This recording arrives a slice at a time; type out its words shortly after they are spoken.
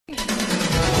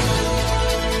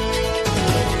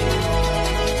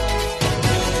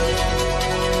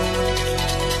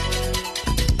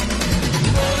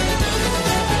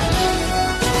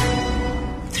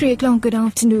3 o'clock, good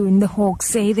afternoon. The Hawks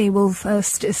say they will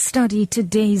first study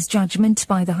today's judgment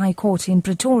by the High Court in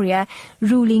Pretoria,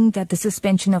 ruling that the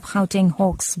suspension of Gauteng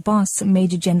Hawks boss,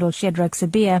 Major General Shadrack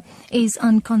Sibiya, is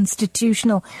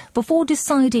unconstitutional before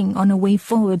deciding on a way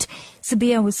forward.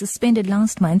 Sibiya was suspended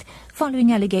last month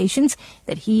following allegations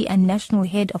that he and national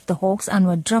head of the Hawks,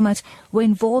 Anwar Dramat, were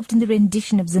involved in the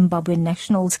rendition of Zimbabwean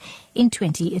nationals in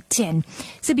 2010.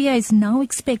 Sibiya is now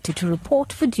expected to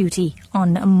report for duty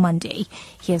on Monday.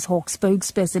 Here's Hawks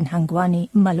spokesperson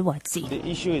Hangwani Malwatsi. The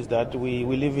issue is that we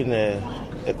live in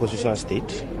a constitutional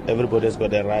state. Everybody has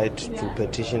got a right to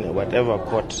petition whatever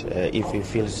court if he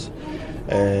feels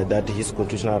that his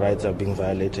constitutional rights are being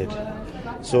violated.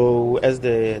 So as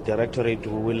the directorate,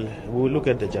 we will look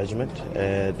at the judgment.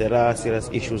 There are serious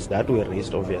issues that were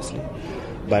raised, obviously.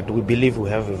 But we believe we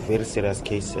have a very serious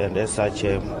case, and as such,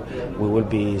 we will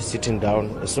be sitting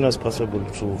down as soon as possible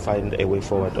to find a way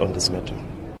forward on this matter.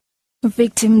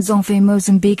 Victims of a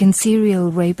Mozambican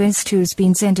serial rapist who's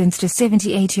been sentenced to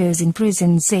 78 years in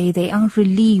prison say they are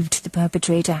relieved the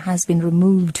perpetrator has been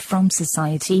removed from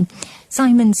society.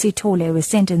 Simon Sithole was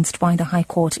sentenced by the High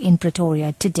Court in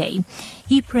Pretoria today.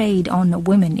 He preyed on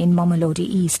women in Mamelodi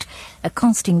East,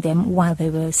 accosting them while they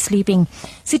were sleeping.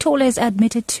 Sithole has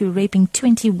admitted to raping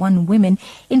 21 women,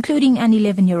 including an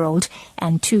 11-year-old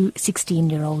and two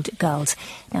 16-year-old girls.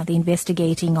 Now, the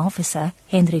investigating officer,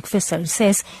 Hendrik Visser,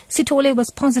 says Sithole was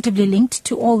positively linked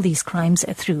to all these crimes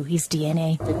through his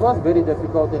DNA. It was very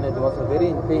difficult and it was a very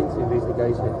intense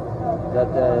investigation that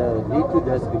led to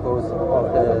this because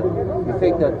of the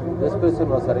effect that this person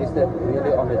was arrested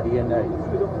really on the DNA.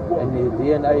 And the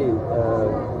DNA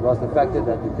was the factor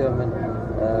that determined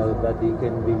that he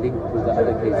can be linked to the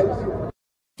other cases.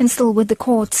 And still with the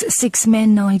courts, 6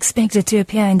 men are expected to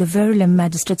appear in the Verulam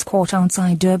Magistrates Court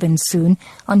outside Durban soon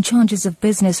on charges of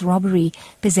business robbery,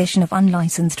 possession of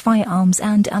unlicensed firearms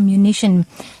and ammunition.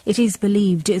 It is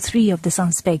believed 3 of the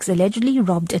suspects allegedly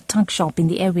robbed a tuck shop in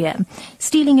the area,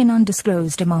 stealing an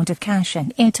undisclosed amount of cash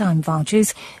and airtime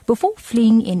vouchers before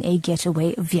fleeing in a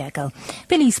getaway vehicle.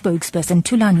 Police spokesperson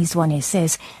Thulani Zwane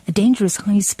says a dangerous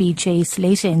high-speed chase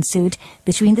later ensued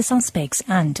between the suspects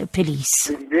and police.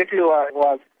 The vehicle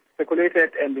was circulated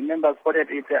and the members spotted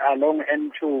it along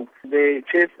N2. The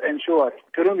chase ensued.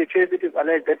 During the chase, it is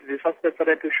alleged that the suspect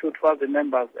started to shoot towards the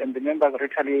members and the members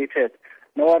retaliated.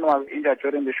 No one was injured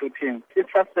during the shooting.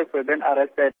 6 suspects were then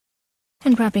arrested.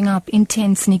 And wrapping up,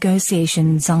 intense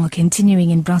negotiations are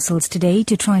continuing in Brussels today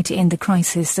to try to end the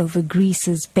crisis over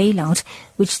Greece's bailout,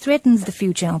 which threatens the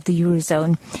future of the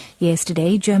Eurozone.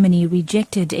 Yesterday, Germany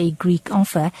rejected a Greek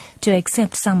offer to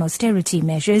accept some austerity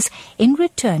measures in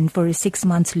return for a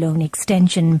 6-month loan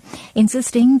extension,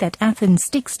 insisting that Athens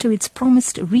sticks to its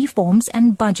promised reforms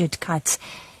and budget cuts.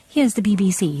 Here's the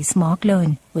BBC's Mark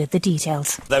Lowen with the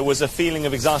details. There was a feeling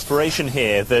of exasperation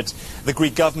here that the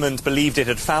Greek government believed it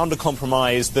had found a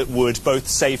compromise that would both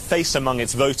save face among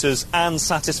its voters and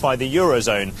satisfy the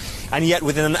Eurozone. And yet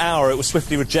within an hour it was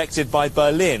swiftly rejected by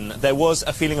Berlin. There was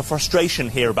a feeling of frustration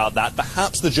here about that.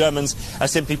 Perhaps the Germans are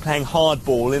simply playing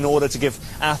hardball in order to give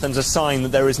Athens a sign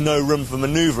that there is no room for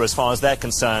manoeuvre as far as they're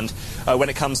concerned when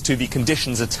it comes to the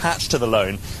conditions attached to the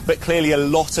loan. But clearly a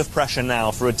lot of pressure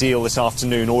now for a deal this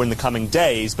afternoon or in the coming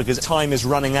days, because time is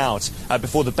running out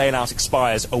before the bailout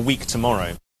expires a week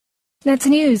tomorrow. That's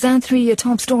news at 3, your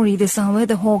top story this hour.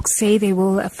 The Hawks say they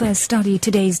will first study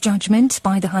today's judgment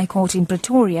by the High Court in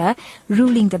Pretoria,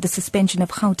 ruling that the suspension of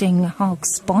Gauteng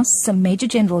Hawks boss, Major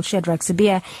General Shadrack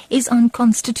Sibiya, is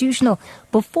unconstitutional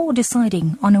before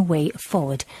deciding on a way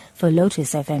forward. For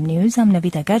Lotus FM News, I'm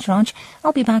Navita Gajraj.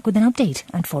 I'll be back with an update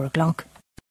at 4 o'clock.